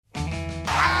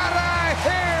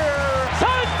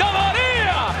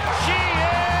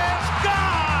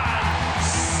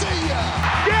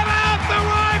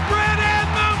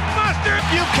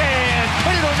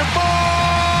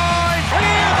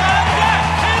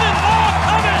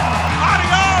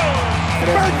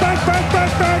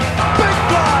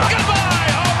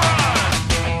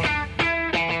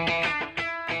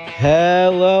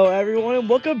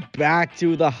welcome back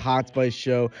to the Hot Spice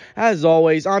Show. As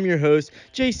always, I'm your host,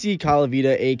 JC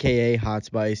Calavita, aka Hot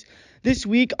Spice. This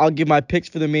week, I'll give my picks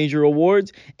for the major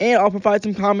awards, and I'll provide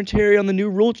some commentary on the new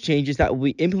rule changes that will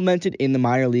be implemented in the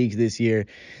minor leagues this year.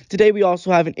 Today, we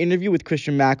also have an interview with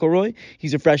Christian McElroy.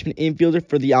 He's a freshman infielder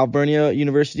for the Alvernia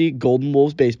University Golden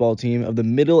Wolves baseball team of the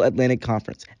Middle Atlantic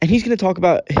Conference. And he's going to talk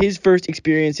about his first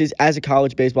experiences as a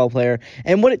college baseball player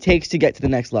and what it takes to get to the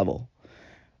next level.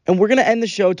 And we're going to end the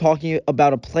show talking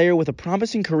about a player with a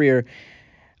promising career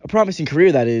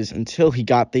that is, until he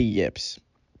got the yips.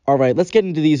 All right, let's get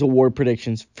into these award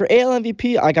predictions. For AL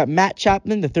MVP, I got Matt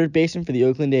Chapman, the third baseman for the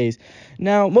Oakland A's.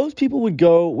 Now, most people would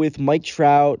go with Mike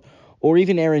Trout or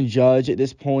even Aaron Judge at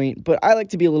this point, but I like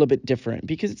to be a little bit different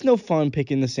because it's no fun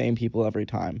picking the same people every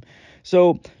time.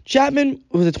 So Chapman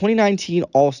was a 2019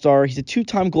 All-Star. He's a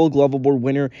two-time Gold Glove Award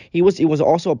winner. He was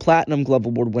also a Platinum Glove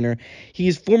Award winner.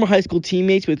 He's former high school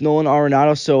teammates with Nolan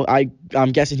Arenado, so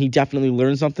I'm guessing he definitely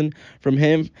learned something from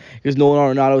him because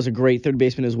Nolan Arenado is a great third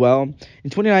baseman as well. In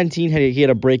 2019, he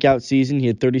had a breakout season. He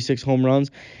had 36 home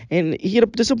runs, and he had a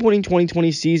disappointing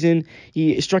 2020 season.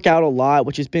 He struck out a lot,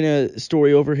 which has been a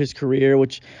story over his career,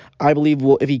 which I believe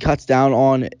will, if he cuts down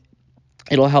on,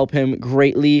 it'll help him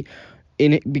greatly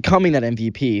in becoming that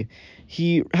MVP.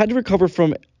 He had to recover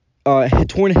from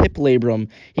torn hip labrum.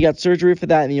 He got surgery for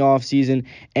that in the offseason,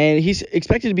 and he's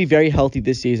expected to be very healthy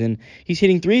this season. He's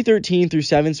hitting .313 through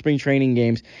 7 spring training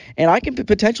games, and I can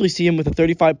potentially see him with a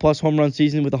 35-plus home run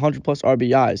season with 100-plus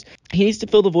RBIs. He needs to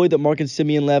fill the void that Marcus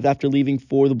Semien left after leaving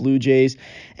for the Blue Jays.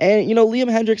 And,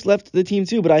 Liam Hendricks left the team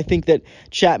too, but I think that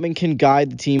Chapman can guide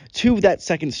the team to that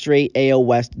second straight AL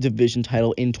West division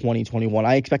title in 2021.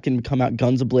 I expect him to come out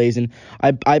guns a-blazing.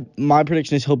 My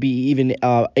prediction is he'll be even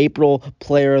April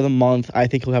Player of the Month. I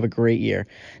think he'll have a great year.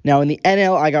 Now, in the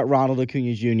NL, I got Ronald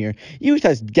Acuna Jr. Youth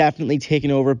has definitely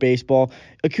taken over baseball.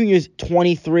 Acuna's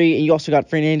 23, and you also got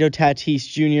Fernando Tatis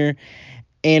Jr.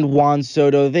 and Juan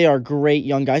Soto. They are great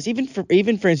young guys, even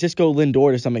Francisco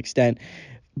Lindor to some extent.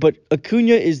 But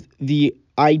Acuna is the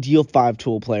ideal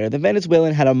five-tool player. The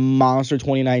Venezuelan had a monster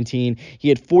 2019. He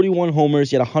had 41 homers,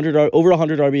 he had over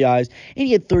 100 RBIs, and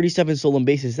he had 37 stolen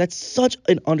bases. That's such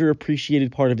an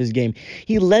underappreciated part of his game.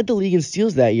 He led the league in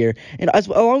steals that year, and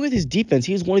along with his defense,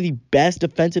 he was one of the best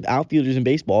defensive outfielders in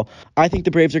baseball. I think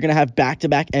the Braves are going to have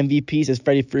back-to-back MVPs as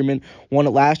Freddie Freeman won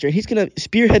it last year, and he's going to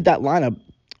spearhead that lineup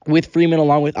with Freeman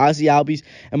along with Ozzie Albies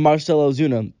and Marcell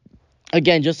Ozuna.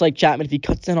 Again, just like Chapman, if he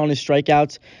cuts down on his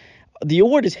strikeouts, the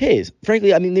award is his. Frankly,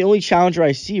 the only challenger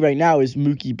I see right now is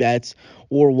Mookie Betts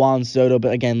or Juan Soto.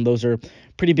 But again, those are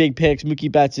pretty big picks.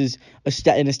 Mookie Betts is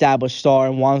an established star,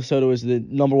 and Juan Soto is the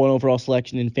number one overall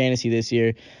selection in fantasy this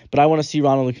year. But I want to see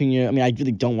Ronald Acuna. I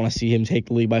really don't want to see him take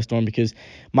the league by storm because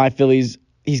my Phillies,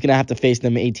 he's going to have to face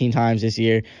them 18 times this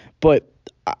year. But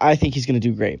I think he's going to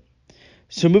do great.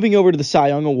 So moving over to the Cy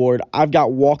Young Award, I've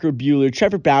got Walker Buehler,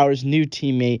 Trevor Bauer's new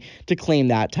teammate, to claim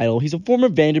that title. He's a former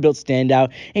Vanderbilt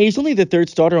standout, and he's only the third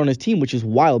starter on his team, which is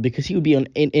wild because he would be an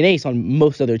ace on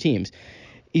most other teams.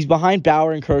 He's behind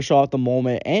Bauer and Kershaw at the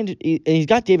moment, and he's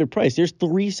got David Price. There's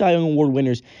 3 Cy Young Award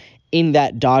winners in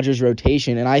that Dodgers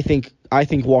rotation, and I think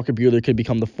Walker Buehler could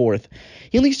become the 4th.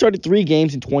 He only started 3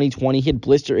 games in 2020. He had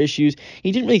blister issues.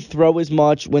 He didn't really throw as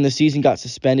much when the season got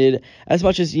suspended as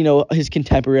much as, his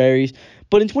contemporaries.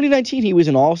 But in 2019, he was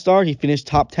an all-star. He finished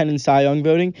top 10 in Cy Young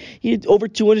voting. He had over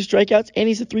 200 strikeouts, and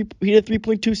he had a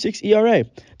 3.26 ERA.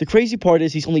 The crazy part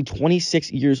is he's only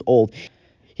 26 years old.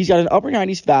 He's got an upper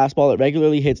 90s fastball that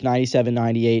regularly hits 97,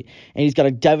 98, and he's got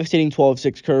a devastating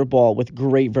 12-6 curveball with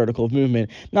great vertical movement.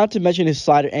 Not to mention his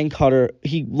slider and cutter,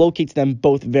 he locates them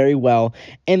both very well,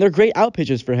 and they're great out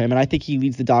pitches for him, and I think he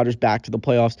leads the Dodgers back to the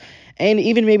playoffs, and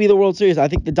even maybe the World Series. I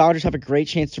think the Dodgers have a great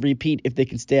chance to repeat if they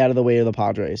can stay out of the way of the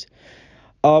Padres.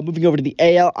 Moving over to the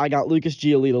AL, I got Lucas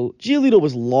Giolito. Giolito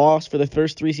was lost for the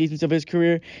first 3 seasons of his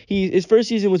career. His first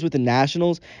season was with the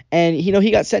Nationals, and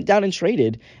he got sent down and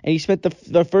traded. And he spent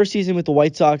the first season with the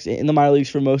White Sox in the minor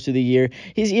leagues for most of the year.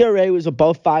 His ERA was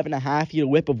above 5.5. He had a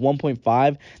WHIP of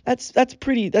 1.5.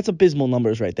 That's abysmal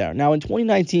numbers right there. Now in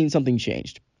 2019, something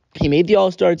changed. He made the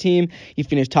All-Star team. He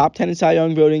finished top 10 in Cy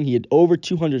Young voting. He had over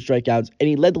 200 strikeouts, and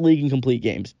he led the league in complete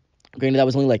games. Granted, that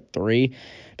was only like 3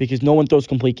 because no one throws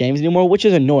complete games anymore, which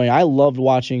is annoying. I loved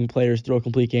watching players throw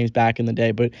complete games back in the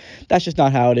day, but that's just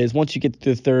not how it is. Once you get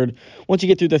through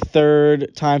the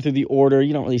third time through the order,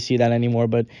 you don't really see that anymore.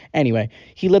 But anyway,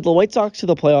 he led the White Sox to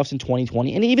the playoffs in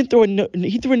 2020, and he even threw a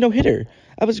no-hitter.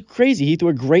 That was crazy. He threw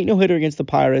a great no-hitter against the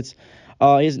Pirates.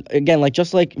 Again,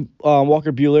 just like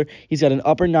Walker Buehler, he's got an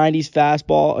upper 90s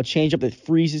fastball, a changeup that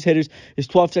freezes hitters. His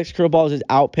 12-6 curveball is his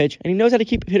out pitch, and he knows how to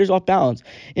keep hitters off balance.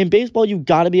 In baseball, you've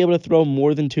got to be able to throw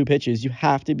more than 2 pitches. You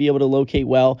have to be able to locate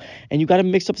well, and you got to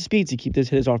mix up the speeds to keep those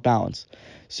hitters off balance.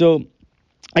 So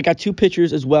I got 2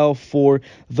 pitchers as well for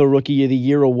the Rookie of the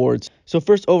Year awards. So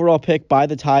first overall pick by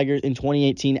the Tigers in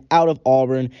 2018 out of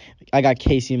Auburn, I got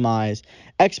Casey Mize.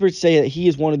 Experts say that he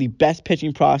is one of the best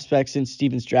pitching prospects since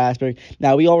Steven Strasburg.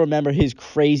 Now, we all remember his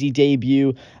crazy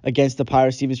debut against the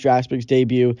Pirates, Steven Strasburg's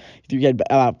debut. He had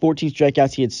about 14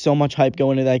 strikeouts. He had so much hype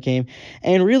going into that game.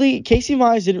 And really, Casey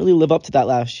Mize didn't really live up to that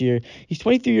last year. He's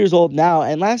 23 years old now,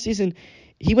 and last season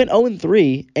he went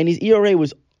 0-3, and his ERA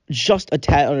was just a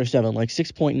tad under 7, like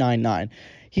 6.99.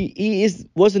 He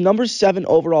was the number 7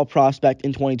 overall prospect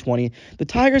in 2020. The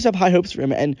Tigers have high hopes for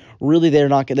him, and really they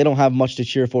don't have much to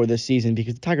cheer for this season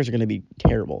because the Tigers are going to be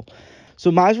terrible. So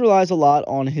Mize relies a lot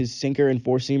on his sinker and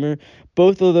four-seamer.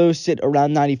 Both of those sit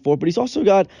around 94, but he's also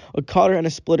got a cutter and a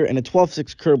splitter and a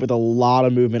 12-6 curve with a lot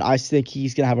of movement. I think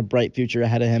he's going to have a bright future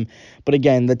ahead of him. But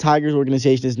again, the Tigers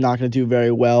organization is not going to do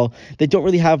very well. They don't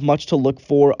really have much to look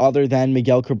for other than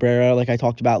Miguel Cabrera, like I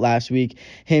talked about last week,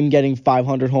 him getting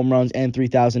 500 home runs and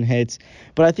 3,000 hits.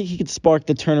 But I think he could spark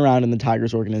the turnaround in the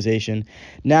Tigers organization.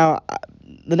 Now,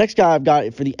 the next guy I've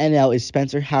got for the NL is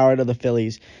Spencer Howard of the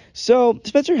Phillies. So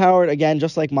Spencer Howard, again,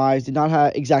 just like Mize, did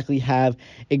not exactly have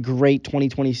a great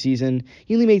 2020 season.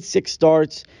 He only made 6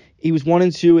 starts. He was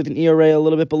 1-2 with an ERA a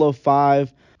little bit below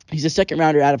 5. He's a second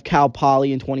rounder out of Cal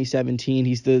Poly in 2017.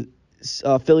 He's the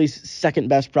Phillies' second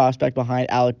best prospect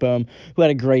behind Alec Boehm, who had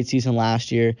a great season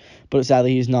last year, but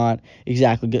sadly he's not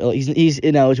exactly good. He's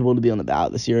ineligible to be on the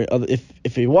ballot this year.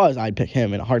 If he was, I'd pick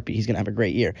him in a heartbeat. He's gonna have a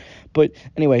great year. But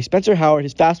anyway, Spencer Howard,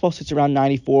 his fastball sits around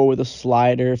 94 with a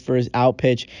slider for his out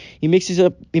pitch. He mixes in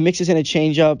a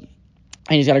changeup,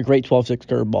 and he's got a great 12-6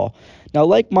 curveball. Now,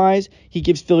 like Mize, he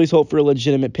gives Phillies hope for a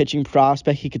legitimate pitching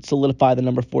prospect. He could solidify the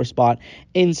number 4 spot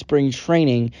in spring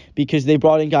training because they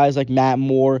brought in guys like Matt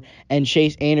Moore and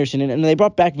Chase Anderson, and they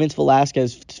brought back Vince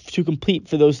Velasquez to compete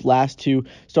for those last 2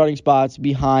 starting spots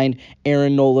behind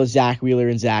Aaron Nola, Zach Wheeler,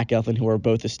 and Zach Eflin, who are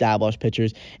both established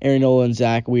pitchers. Aaron Nola and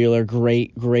Zach Wheeler,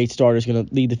 great starters, going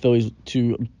to lead the Phillies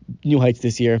to new heights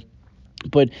this year.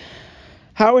 But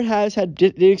Howard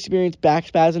did experience back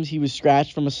spasms. He was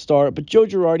scratched from a start, but Joe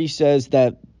Girardi says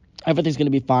that everything's going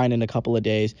to be fine in a couple of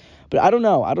days. But I don't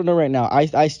know right now.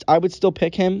 I would still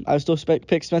pick him. I would still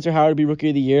pick Spencer Howard to be Rookie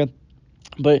of the Year,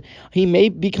 but he may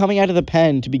be coming out of the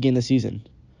pen to begin the season,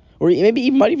 or maybe he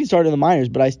might even start in the minors.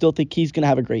 But I still think he's going to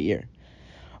have a great year.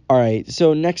 All right,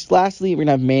 so lastly, we're going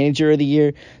to have Manager of the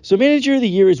Year. So Manager of the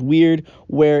Year is weird,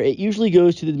 where it usually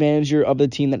goes to the manager of the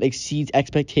team that exceeds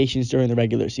expectations during the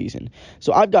regular season.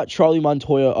 So I've got Charlie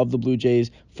Montoya of the Blue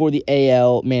Jays for the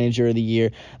AL Manager of the Year.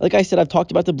 Like I said, I've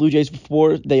talked about the Blue Jays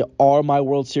before. They are my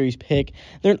World Series pick.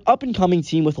 They're an up-and-coming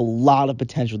team with a lot of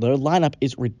potential. Their lineup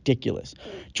is ridiculous.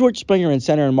 George Springer in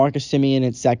center and Marcus Semien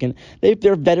in second.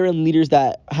 They're veteran leaders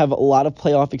that have a lot of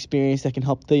playoff experience that can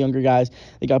help the younger guys.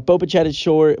 They got Bo Bichette at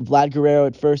short, Vlad Guerrero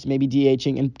at first, maybe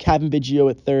DHing, and Kevin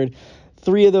Biggio at third.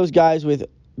 3 of those guys with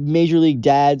major league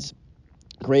dads.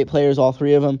 Great players, all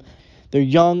 3 of them. They're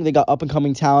young. They got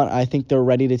up-and-coming talent. I think they're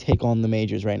ready to take on the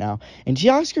majors right now. And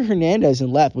Teoscar Hernandez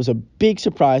in left was a big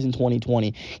surprise in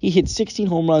 2020. He hit 16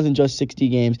 home runs in just 60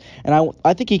 games, and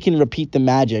I think he can repeat the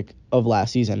magic of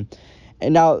last season.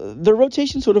 And now, their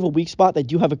rotation's sort of a weak spot. They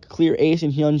do have a clear ace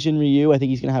in Hyunjin Ryu. I think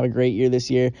he's going to have a great year this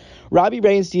year. Robbie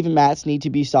Ray and Steven Matz need to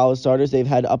be solid starters. They've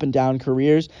had up-and-down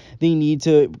careers. They need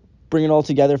to bring it all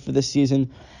together for this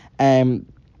season.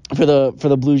 For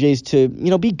the Blue Jays to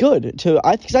be good,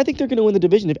 because I think they're going to win the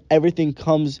division if everything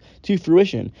comes to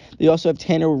fruition. They also have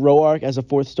Tanner Roark as a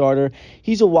 4th starter.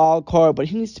 He's a wild card, but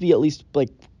he needs to be at least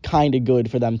kind of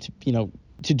good for them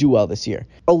to do well this year.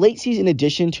 A late season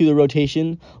addition to the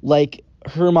rotation like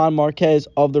Herman Marquez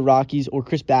of the Rockies or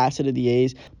Chris Bassett of the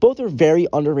A's, both are very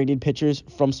underrated pitchers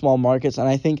from small markets, and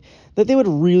I think that they would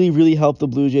really, really help the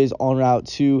Blue Jays en route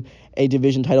to a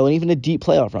division title and even a deep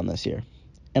playoff run this year.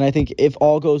 And I think if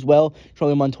all goes well,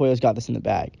 Charlie Montoya's got this in the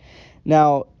bag.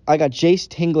 Now, I got Jace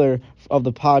Tingler of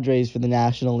the Padres for the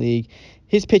National League.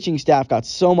 His pitching staff got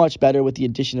so much better with the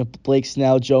addition of Blake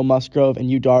Snell, Joe Musgrove, and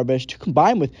Yu Darvish to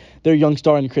combine with their young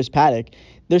star in Chris Paddock.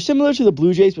 They're similar to the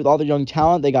Blue Jays with all their young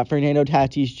talent. They got Fernando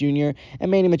Tatis Jr. and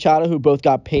Manny Machado, who both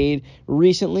got paid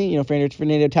recently.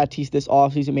 Fernando Tatis this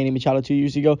offseason, Manny Machado 2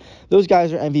 years ago. Those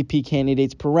guys are MVP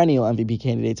candidates, perennial MVP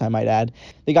candidates, I might add.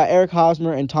 They got Eric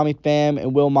Hosmer and Tommy Pham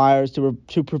and Will Myers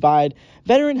to provide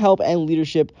veteran help and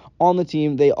leadership on the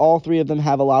team. All 3 of them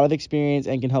have a lot of experience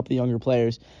and can help the younger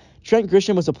players. Trent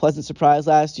Grisham was a pleasant surprise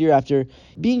last year after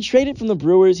being traded from the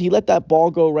Brewers. He let that ball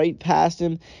go right past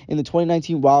him in the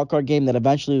 2019 wildcard game that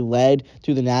eventually led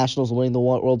to the Nationals winning the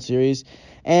World Series.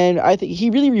 And I think he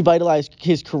really revitalized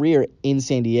his career in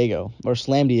San Diego, or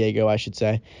Slam Diego, I should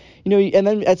say. And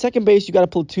then at second base, you got a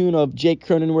platoon of Jake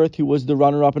Cronenworth, who was the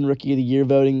runner-up in Rookie of the Year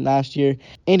voting last year,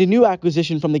 and a new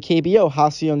acquisition from the KBO,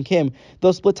 Ha-Seong Kim.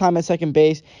 They'll split time at second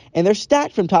base, and they're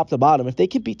stacked from top to bottom. If they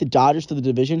can beat the Dodgers for the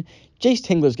division, Jace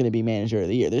Tingler's going to be manager of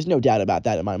the year. There's no doubt about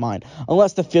that in my mind,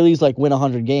 unless the Phillies win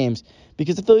 100 games,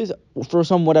 because the Phillies, for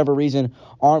some whatever reason,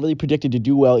 aren't really predicted to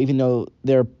do well, even though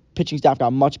their pitching staff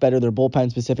got much better, their bullpen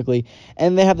specifically,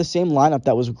 and they have the same lineup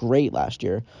that was great last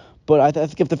year. But I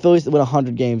think if the Phillies win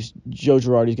 100 games, Joe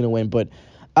Girardi's going to win. But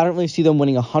I don't really see them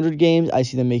winning 100 games. I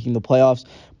see them making the playoffs.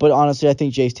 But honestly, I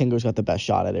think Jace Tingler's got the best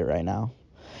shot at it right now.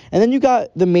 And then you got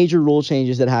the major rule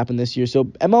changes that happened this year. So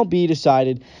MLB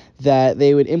decided that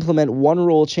they would implement one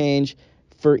rule change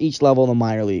for each level in the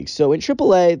minor leagues. So in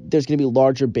AAA, there's going to be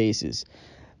larger bases.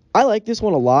 I like this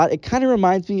one a lot. It kind of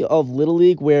reminds me of Little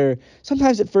League, where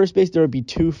sometimes at first base there would be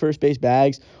two first base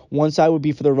bags. One side would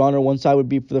be for the runner, one side would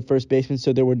be for the first baseman,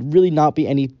 so there would really not be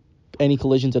any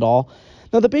collisions at all.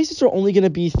 Now, the bases are only going to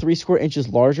be 3 square inches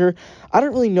larger. I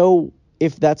don't really know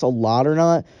if that's a lot or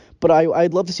not, but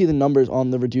I'd love to see the numbers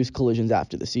on the reduced collisions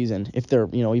after the season, if there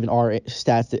even are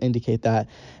stats that indicate that.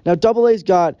 Now, AA's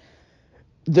got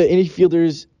the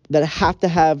infielders that have to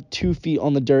have 2 feet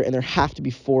on the dirt, and there have to be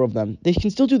 4 of them. They can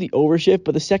still do the overshift,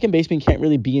 but the second baseman can't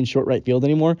really be in short right field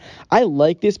anymore. I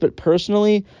like this, but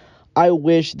personally, I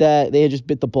wish that they had just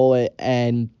bit the bullet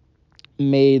and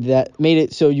made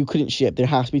it so you couldn't shift. There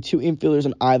has to be 2 infielders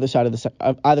on either side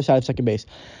of second base.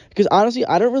 Because honestly,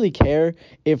 I don't really care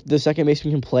if the second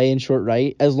baseman can play in short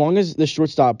right, as long as the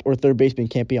shortstop or third baseman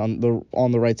can't be on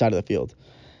the right side of the field.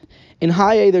 In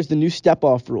high A, there's the new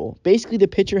step-off rule. Basically, the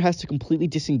pitcher has to completely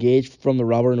disengage from the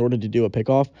rubber in order to do a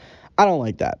pickoff. I don't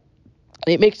like that.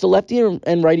 It makes the lefty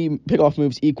and righty pickoff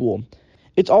moves equal.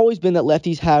 It's always been that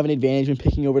lefties have an advantage when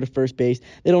picking over to first base.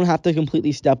 They don't have to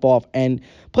completely step off, and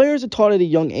players are taught at a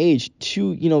young age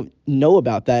to, know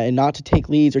about that and not to take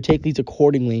leads or take leads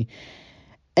accordingly.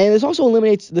 And this also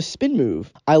eliminates the spin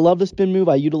move. I love the spin move.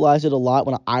 I utilized it a lot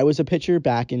when I was a pitcher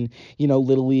back in,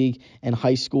 Little League and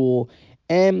high school.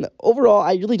 And overall,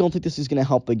 I really don't think this is going to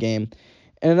help the game.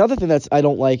 And another thing I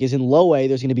don't like is in low A,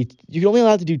 you're only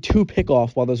allowed to do 2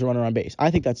 pickoffs while there's a runner on base.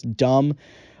 I think that's dumb.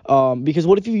 Because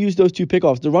what if you use those 2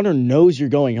 pickoffs? The runner knows you're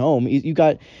going home. You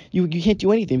can't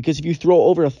do anything, because if you throw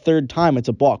over a third time, it's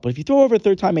a balk. But if you throw over a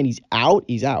third time and he's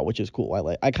out, which is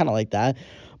cool. I kind of like that.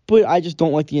 But I just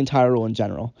don't like the entire rule in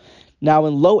general. Now,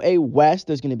 in low A West,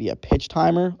 there's going to be a pitch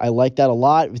timer. I like that a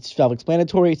lot. It's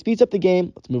self-explanatory. It speeds up the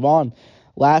game. Let's move on.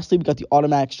 Lastly, we got the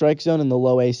automatic strike zone in the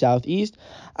low A Southeast.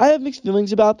 I have mixed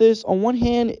feelings about this. On one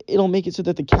hand, it'll make it so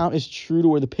that the count is true to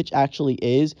where the pitch actually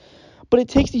is, but it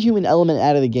takes the human element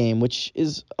out of the game, which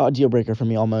is a deal breaker for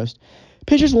me almost.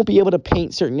 Pitchers won't be able to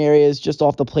paint certain areas just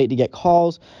off the plate to get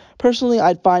calls. Personally,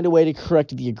 I'd find a way to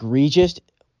correct the egregious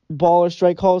ball or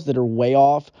strike calls that are way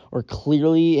off or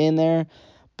clearly in there,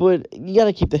 but you got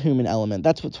to keep the human element.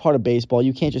 That's what's part of baseball.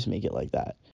 You can't just make it like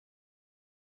that.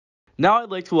 Now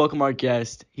I'd like to welcome our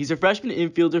guest. He's a freshman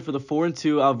infielder for the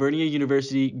 4-2 Alvernia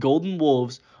University Golden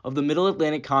Wolves of the Middle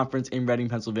Atlantic Conference in Reading,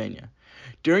 Pennsylvania.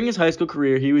 During his high school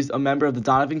career, he was a member of the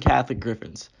Donovan Catholic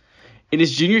Griffins. In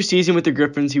his junior season with the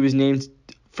Griffins, he was named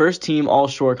first team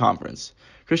All-Shore Conference.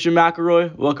 Christian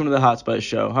McElroy, welcome to the Hot Spice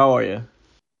Show. How are you?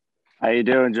 How you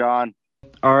doing, John?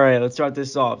 All right, let's start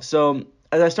this off. So,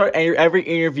 as I start every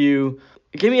interview,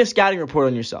 give me a scouting report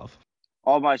on yourself.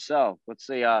 All myself. Let's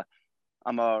see.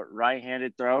 I'm a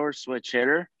right-handed thrower, switch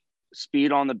hitter,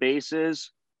 speed on the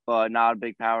bases, but not a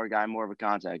big power guy, more of a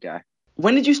contact guy.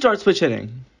 When did you start switch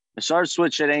hitting? I started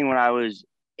switch hitting when I was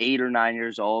 8 or 9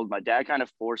 years old. My dad kind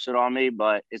of forced it on me,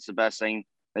 but it's the best thing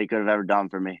they could have ever done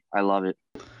for me. I love it.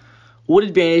 What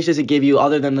advantage does it give you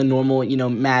other than the normal,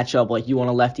 matchup, like you want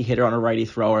a lefty hitter on a righty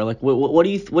thrower? Like, what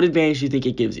advantage do you think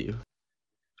it gives you?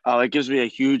 Oh, it gives me a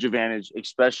huge advantage,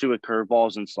 especially with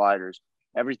curveballs and sliders.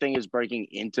 Everything is breaking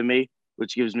into me,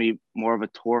 which gives me more of a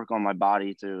torque on my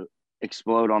body to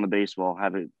explode on the baseball,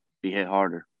 have it be hit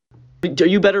harder. Are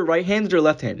you better right-handed or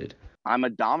left-handed? I'm a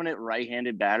dominant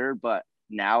right-handed batter, but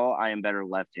now I am better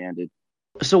left-handed.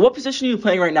 So what position are you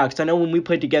playing right now? Because I know when we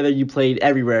played together, you played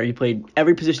everywhere. You played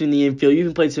every position in the infield. You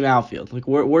even played some outfield. Like,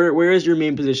 where is your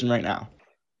main position right now?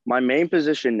 My main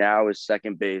position now is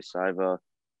second base.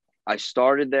 I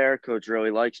started there. Coach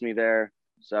really likes me there,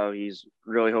 so he's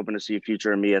really hoping to see a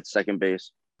future in me at second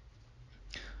base.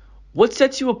 What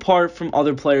sets you apart from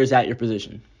other players at your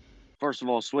position? First of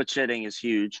all, switch hitting is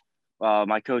huge.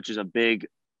 My coach is a big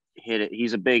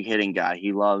he's a big hitting guy.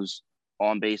 He loves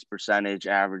on base percentage,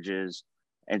 averages,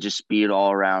 and just speed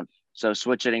all around. So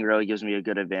switch hitting really gives me a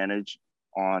good advantage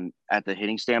on at the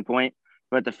hitting standpoint.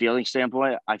 But at the fielding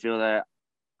standpoint, I feel that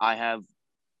I have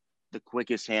the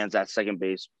quickest hands at second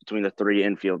base between the three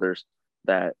infielders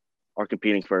that are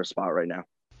competing for a spot right now.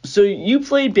 So you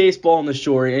played baseball on the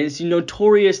shore, and it's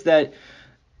notorious that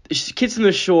kids on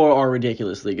the shore are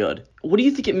ridiculously good. What do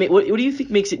you think what do you think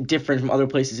makes it different from other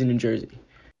places in New Jersey?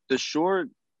 The shore,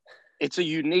 it's a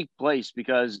unique place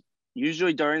because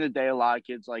usually during the day, a lot of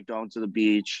kids like going to the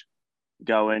beach,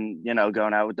 going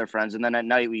out with their friends. And then at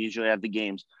night, we usually have the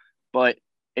games. But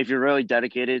if you're really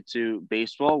dedicated to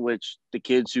baseball, which the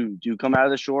kids who do come out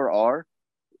of the shore are,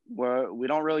 we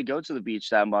don't really go to the beach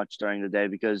that much during the day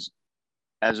because,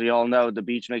 as we all know, the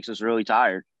beach makes us really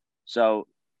tired. So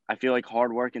I feel like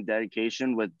hard work and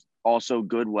dedication with also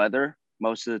good weather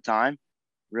most of the time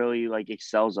really like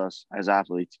excels us as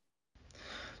athletes.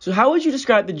 So how would you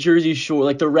describe the Jersey Shore,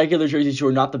 like the regular Jersey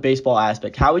Shore, not the baseball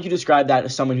aspect? How would you describe that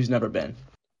as someone who's never been?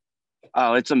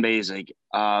 Oh, it's amazing.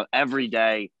 Every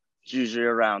day, it's usually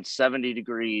around 70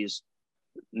 degrees,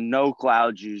 no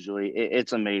clouds usually.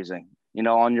 It's amazing.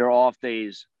 On your off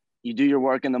days, you do your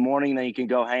work in the morning, then you can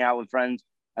go hang out with friends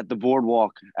at the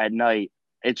boardwalk at night.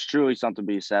 It's truly something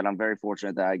to be said. I'm very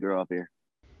fortunate that I grew up here.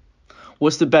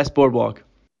 What's the best boardwalk?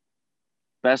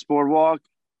 Best boardwalk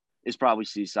is probably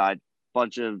Seaside.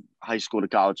 Bunch of high school to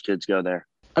college kids go there.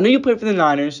 I know you played for the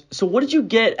Niners, so what did you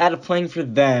get out of playing for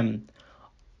them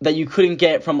that you couldn't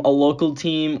get from a local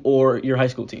team or your high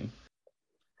school team?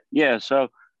 Yeah, so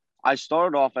I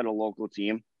started off at a local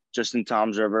team just in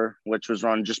Toms River, which was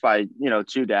run just by,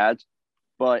 two dads.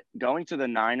 But going to the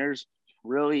Niners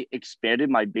really expanded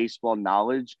my baseball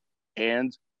knowledge,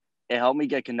 and it helped me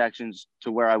get connections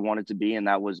to where I wanted to be, and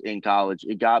that was in college.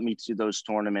 It got me to those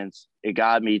tournaments. It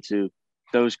got me to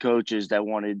those coaches that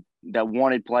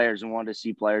wanted players and wanted to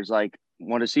see players like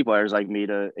me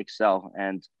to excel.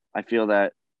 And I feel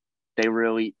that they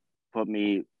really put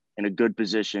me in a good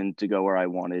position to go where I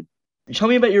wanted. Tell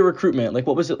me about your recruitment. Like,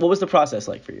 what was the process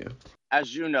like for you?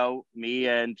 As you know, me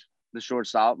and the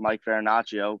shortstop, Mike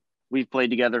Farinaccio, we've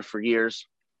played together for years,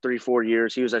 3-4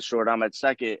 years. He was at short, I'm at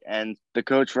second. And the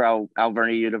coach for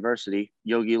Alvernia University,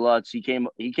 Yogi Lutz, he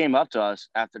came up to us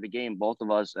after the game, both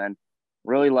of us, and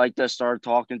really liked us, started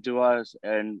talking to us,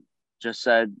 and just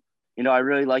said, I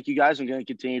really like you guys. I'm going to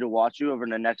continue to watch you over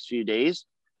the next few days,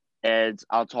 and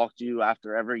I'll talk to you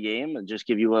after every game and just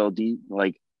give you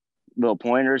little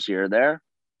pointers here or there.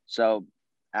 So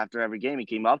after every game, he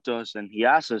came up to us and he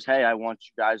asked us, "Hey, I want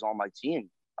you guys on my team.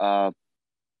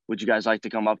 Would you guys like to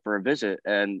come up for a visit?"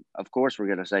 And of course, we're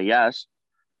going to say yes.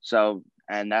 So,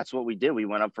 and that's what we did. We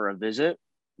went up for a visit.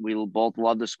 We both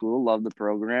loved the school, loved the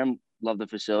program, loved the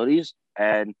facilities,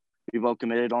 and we both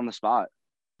committed on the spot.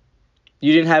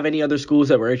 You didn't have any other schools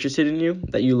that were interested in you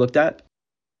that you looked at?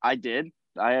 I did.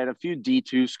 I had a few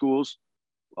D2 schools,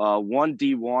 one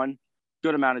D1,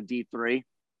 good amount of D3,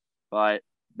 but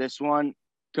this one,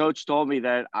 coach told me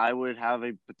that I would have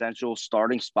a potential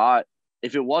starting spot.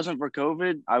 If it wasn't for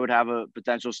COVID, I would have a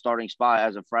potential starting spot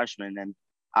as a freshman, and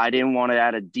I didn't want to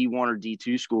at a D1 or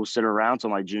D2 school sit around till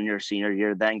my junior or senior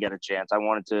year, then get a chance. I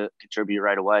wanted to contribute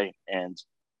right away, and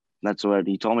that's what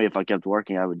he told me if I kept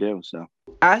working, I would do. So,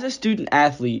 as a student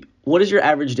athlete, what does your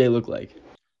average day look like?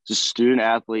 As a student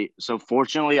athlete, so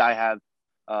fortunately, I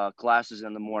have classes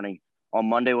in the morning. On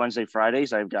Monday, Wednesday,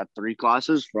 Fridays, I've got 3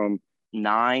 classes from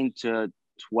 9 to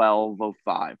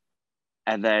 12:05,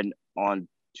 and then on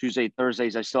Tuesday,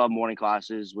 Thursdays, I still have morning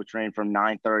classes, which range from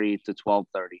 9:30 to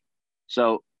 12:30.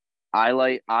 So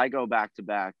I go back to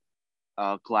back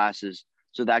classes,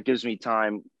 so that gives me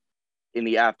time in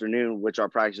the afternoon, which our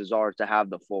practices are, to have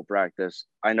the full practice.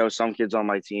 I know some kids on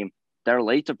my team, they're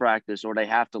late to practice or they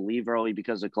have to leave early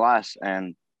because of class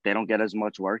and they don't get as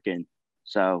much work in.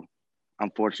 So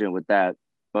I'm fortunate with that,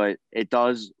 but it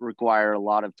does require a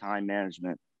lot of time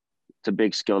management. It's a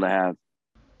big skill to have.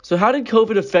 So how did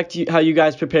COVID affect you, how you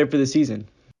guys prepared for the season?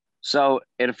 So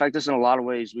it affected us in a lot of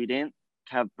ways. We didn't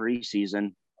have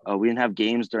preseason. We didn't have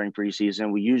games during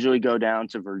preseason. We usually go down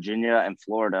to Virginia and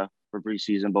Florida for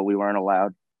preseason, but we weren't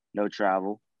allowed. No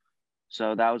travel.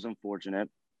 So that was unfortunate.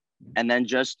 And then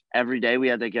just every day we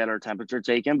had to get our temperature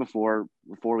taken before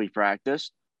we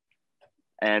practiced.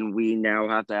 And we now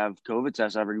have to have COVID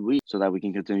tests every week so that we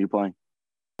can continue playing.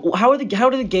 How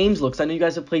do the games look? 'Cause I know you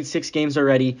guys have played 6 games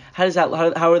already. How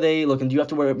are they looking? Do you have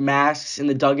to wear masks in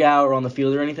the dugout or on the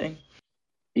field or anything?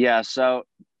 Yeah, so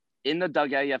in the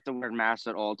dugout you have to wear masks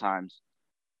at all times,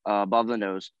 above the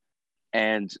nose.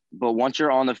 But once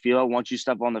you're on the field, once you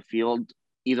step on the field,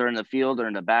 either in the field or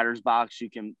in the batter's box, you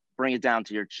can bring it down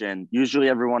to your chin. Usually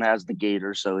everyone has the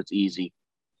gator, so it's easy.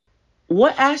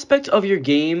 What aspect of your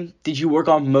game did you work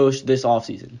on most this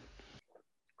offseason?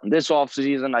 This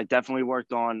offseason, I definitely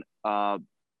worked on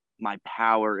my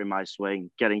power in my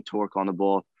swing, getting torque on the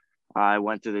ball. I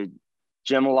went to the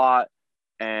gym a lot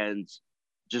and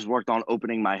just worked on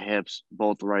opening my hips,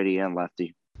 both righty and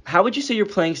lefty. How would you say your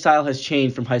playing style has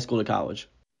changed from high school to college?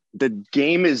 The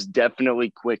game is definitely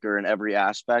quicker in every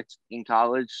aspect in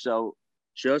college. So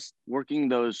just working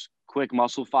those quick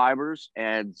muscle fibers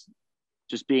and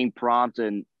just being prompt,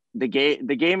 and the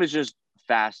game is just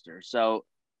faster. So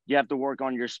you have to work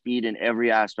on your speed in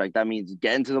every aspect. That means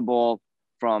getting to the ball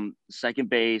from second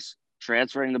base,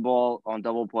 transferring the ball on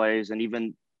double plays, and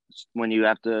even when you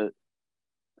have to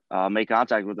make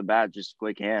contact with the bat, just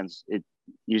quick hands. You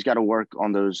just got to work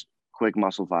on those quick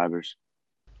muscle fibers.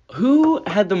 Who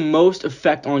had the most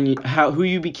effect on you, who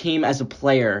you became as a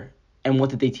player, and what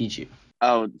did they teach you?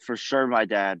 Oh, for sure, my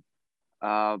dad.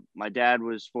 My dad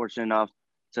was fortunate enough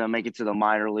to make it to the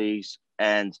minor leagues,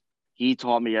 and he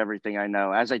taught me everything I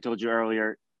know. As I told you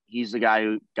earlier, he's the guy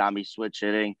who got me switch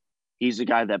hitting. He's the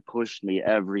guy that pushed me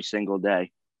every single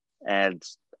day, and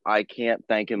I can't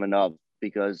thank him enough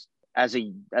because as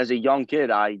a young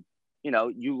kid,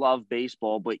 you love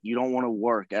baseball, but you don't want to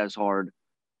work as hard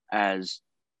as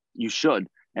you should.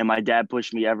 And my dad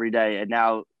pushed me every day, and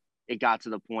now it got to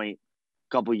the point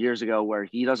couple of years ago where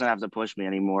he doesn't have to push me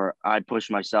anymore. I push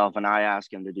myself and I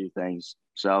ask him to do things.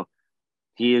 So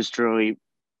he has truly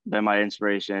been my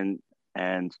inspiration,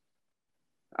 and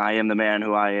I am the man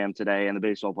who I am today and the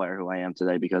baseball player who I am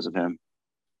today because of him.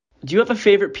 Do you have a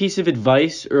favorite piece of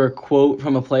advice or a quote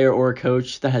from a player or a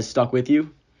coach that has stuck with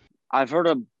you? I've heard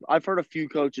a few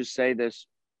coaches say this.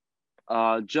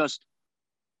 Just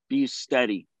be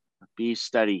steady, be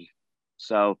steady.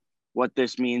 So what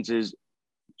this means is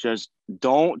just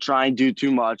don't try and do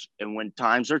too much. And when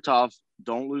times are tough,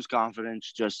 don't lose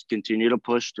confidence. Just continue to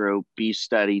push through. Be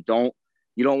steady.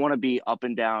 You don't want to be up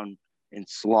and down in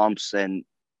slumps and,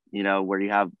 where you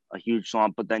have a huge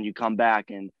slump, but then you come back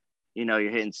and,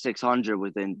 you're hitting 600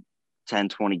 within 10,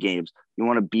 20 games. You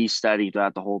want to be steady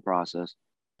throughout the whole process.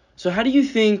 So how do you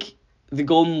think the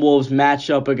Golden Wolves match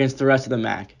up against the rest of the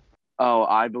MAC? Oh,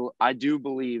 I do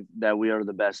believe that we are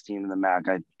the best team in the MAC.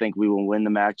 I think we will win the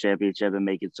MAC championship and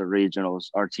make it to regionals.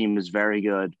 Our team is very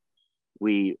good.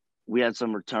 We had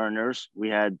some returners. We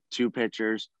had two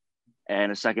pitchers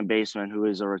and a second baseman who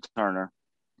is a returner.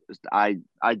 I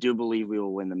do believe we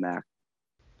will win the MAC.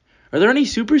 Are there any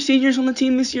super seniors on the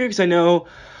team this year? Because I know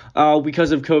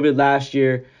because of COVID last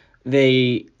year,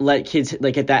 they let kids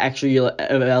get that extra year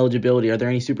of eligibility. Are there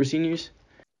any super seniors?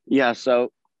 Yeah,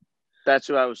 so that's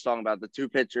who I was talking about, the two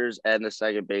pitchers and the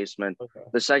second baseman. Okay.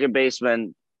 The second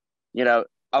baseman,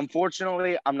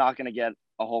 unfortunately, I'm not going to get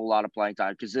a whole lot of playing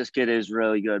time because this kid is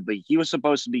really good, but he was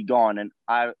supposed to be gone, and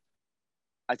I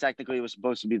technically was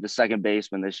supposed to be the second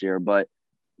baseman this year, but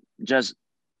just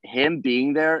him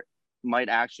being there might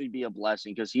actually be a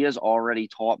blessing because he has already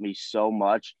taught me so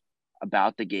much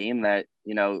about the game that,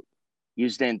 you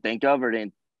just didn't think of or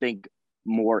didn't think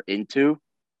more into.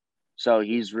 So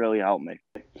he's really helped me.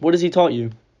 What has he taught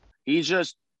you? He's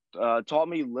just taught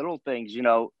me little things,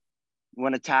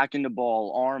 when attacking the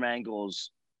ball, arm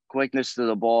angles, quickness to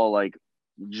the ball, like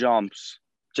jumps,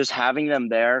 just having them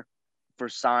there for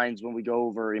signs when we go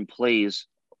over in plays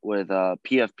with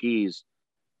PFPs.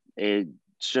 It's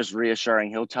just reassuring.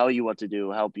 He'll tell you what to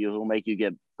do, help you.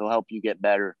 He'll help you get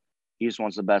better. He just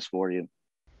wants the best for you.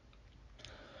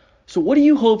 So what do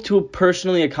you hope to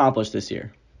personally accomplish this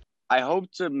year? I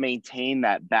hope to maintain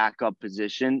that backup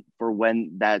position for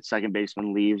when that second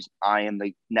baseman leaves. I am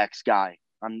the next guy.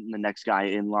 I'm the next guy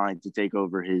in line to take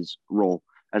over his role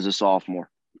as a sophomore.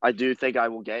 I do think I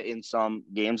will get in some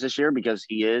games this year because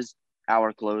he is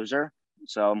our closer.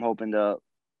 So I'm hoping to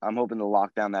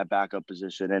lock down that backup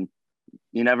position, and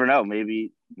you never know,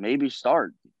 maybe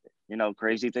start.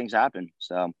 Crazy things happen.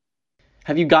 So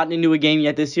have you gotten into a game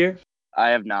yet this year? I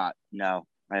have not. No,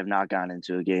 I have not gotten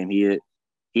into a game.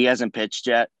 He hasn't pitched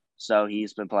yet, so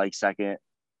he's been playing second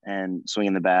and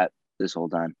swinging the bat this whole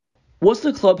time. What's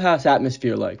the clubhouse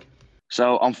atmosphere like?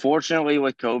 So, unfortunately,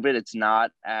 with COVID, it's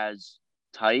not as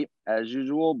tight as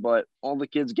usual, but all the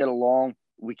kids get along.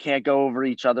 We can't go over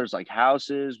each other's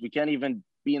houses. We can't even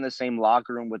be in the same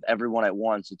locker room with everyone at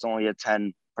once. It's only a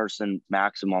 10-person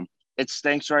maximum. It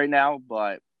stinks right now,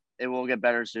 but it will get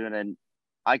better soon. And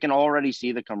I can already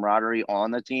see the camaraderie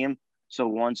on the team. So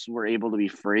once we're able to be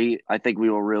free, I think we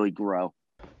will really grow.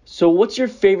 So what's your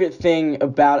favorite thing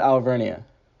about Alvernia?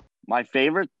 My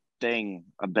favorite thing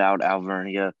about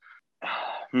Alvernia,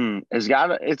 It's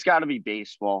gotta be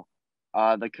baseball.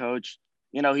 The coach,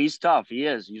 he's tough. He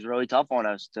is. He's really tough on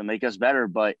us to make us better,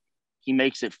 but he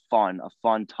makes it fun, a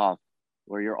fun tough,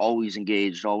 where you're always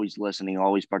engaged, always listening,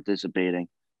 always participating.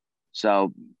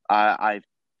 So I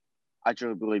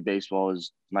truly believe baseball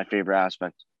is my favorite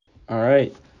aspect. All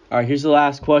right. All right, here's the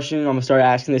last question. I'm going to start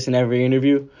asking this in every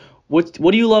interview. What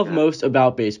do you love most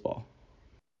about baseball?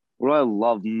 What do I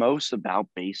love most about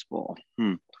baseball?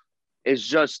 It's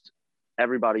just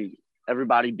everybody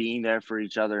being there for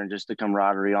each other and just the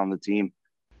camaraderie on the team.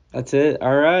 That's it.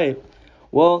 All right.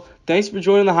 Well, thanks for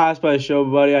joining the Hot Spice Show,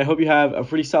 buddy. I hope you have a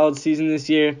pretty solid season this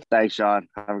year. Thanks, Sean.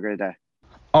 Have a great day.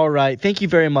 All right. Thank you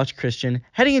very much, Christian.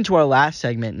 Heading into our last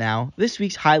segment now, this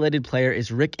week's highlighted player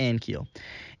is Rick Ankiel.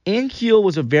 Ankiel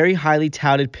was a very highly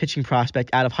touted pitching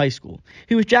prospect out of high school.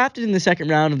 He was drafted in the second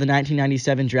round of the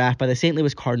 1997 draft by the St.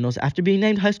 Louis Cardinals after being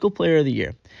named High School Player of the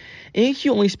Year.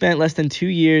 Ankiel only spent less than 2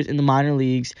 years in the minor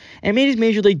leagues and made his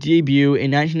major league debut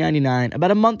in 1999,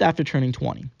 about a month after turning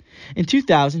 20. In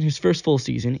 2000, his first full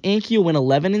season, Ankiel went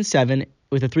 11-7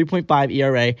 with a 3.5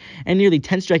 ERA and nearly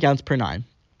 10 strikeouts per 9.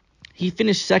 He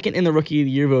finished second in the Rookie of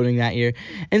the Year voting that year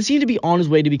and seemed to be on his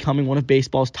way to becoming one of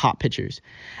baseball's top pitchers.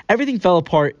 Everything fell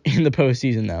apart in the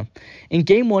postseason, though. In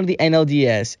Game 1 of the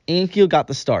NLDS, Ankiel got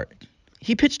the start.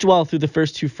 He pitched well through the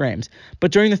first 2 frames,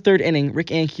 but during the third inning, Rick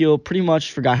Ankiel pretty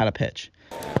much forgot how to pitch.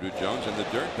 Drew Jones in the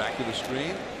dirt, back to the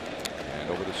screen, and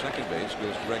over to second base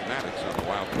goes Greg Maddux on the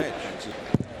wild pitch.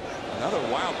 Another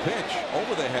wild pitch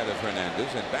over the head of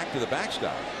Hernandez and back to the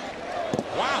backstop.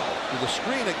 Wow, to the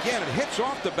screen again. It hits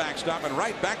off the backstop and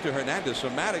right back to Hernandez, so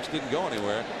Maddux didn't go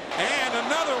anywhere. And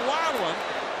another wild one.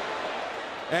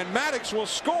 And Maddux will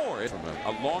score from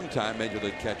a long-time Major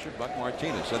League catcher, Buck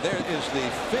Martinez. And there is the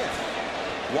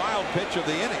 5th wild pitch of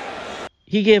the inning.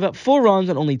 He gave up 4 runs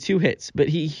on only 2 hits, but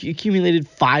he accumulated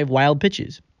 5 wild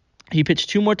pitches. He pitched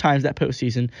 2 more times that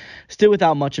postseason, still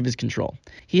without much of his control.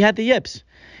 He had the yips.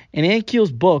 In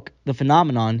Ankiel's book, The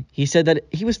Phenomenon, he said that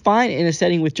he was fine in a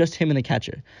setting with just him and the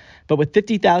catcher. But with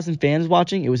 50,000 fans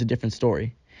watching, it was a different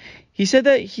story. He said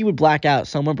that he would black out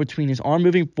somewhere between his arm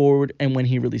moving forward and when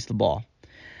he released the ball.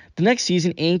 The next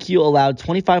season, Ankiel allowed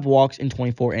 25 walks in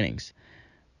 24 innings.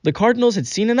 The Cardinals had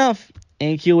seen enough.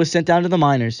 Ankiel was sent down to the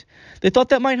minors. They thought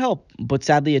that might help, but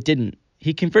sadly it didn't.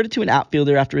 He converted to an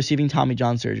outfielder after receiving Tommy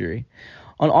John surgery.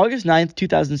 On August 9,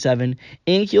 2007,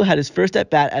 Ankiel had his first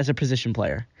at-bat as a position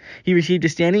player. He received a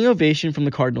standing ovation from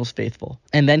the Cardinals faithful.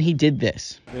 And then he did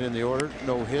this. In the order,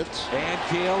 no hits.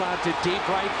 Ankiel out to deep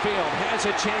right field. Has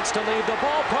a chance to leave the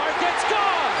ballpark. It's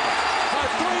gone! A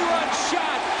 3-run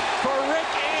shot for Rick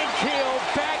Ankiel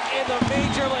back in the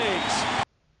major leagues.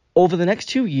 Over the next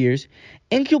 2 years,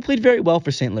 Ankiel played very well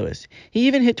for St. Louis. He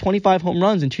even hit 25 home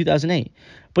runs in 2008,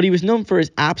 but he was known for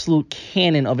his absolute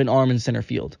cannon of an arm in center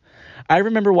field. I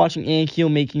remember watching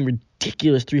Ankiel making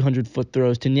ridiculous 300-foot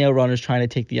throws to nail runners trying to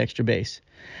take the extra base.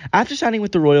 After signing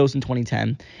with the Royals in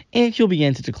 2010, Ankiel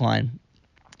began to decline.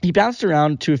 He bounced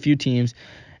around to a few teams,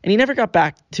 and he never got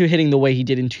back to hitting the way he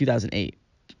did in 2008.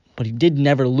 But he did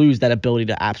never lose that ability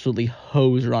to absolutely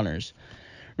hose runners.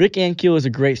 Rick Ankiel is a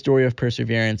great story of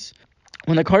perseverance.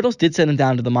 When the Cardinals did send him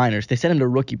down to the minors, they sent him to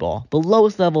rookie ball, the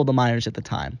lowest level of the minors at the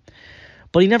time.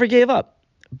 But he never gave up.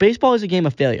 Baseball is a game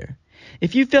of failure.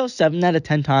 If you fail 7 out of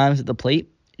 10 times at the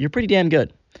plate, you're pretty damn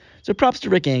good. So props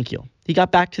to Rick Ankiel. He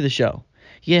got back to the show.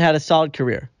 He had a solid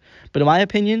career. But in my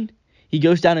opinion, he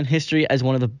goes down in history as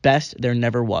one of the best there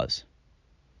never was.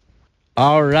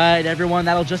 All right, everyone,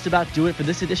 that'll just about do it for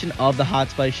this edition of the Hot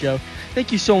Spice Show.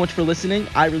 Thank you so much for listening.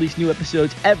 I release new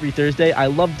episodes every Thursday. I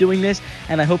love doing this,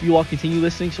 and I hope you all continue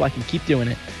listening so I can keep doing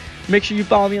it. Make sure you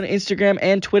follow me on Instagram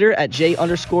and Twitter at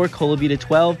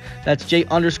J_Colavita12. That's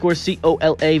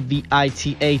J_COLAVITA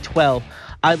 12.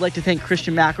 I'd like to thank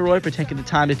Christian McElroy for taking the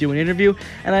time to do an interview,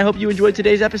 and I hope you enjoyed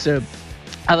today's episode.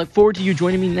 I look forward to you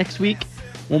joining me next week.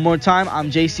 One more time,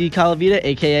 I'm JC Calavita,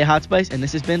 a.k.a. Hot Spice, and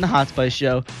this has been the Hot Spice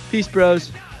Show. Peace,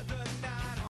 bros.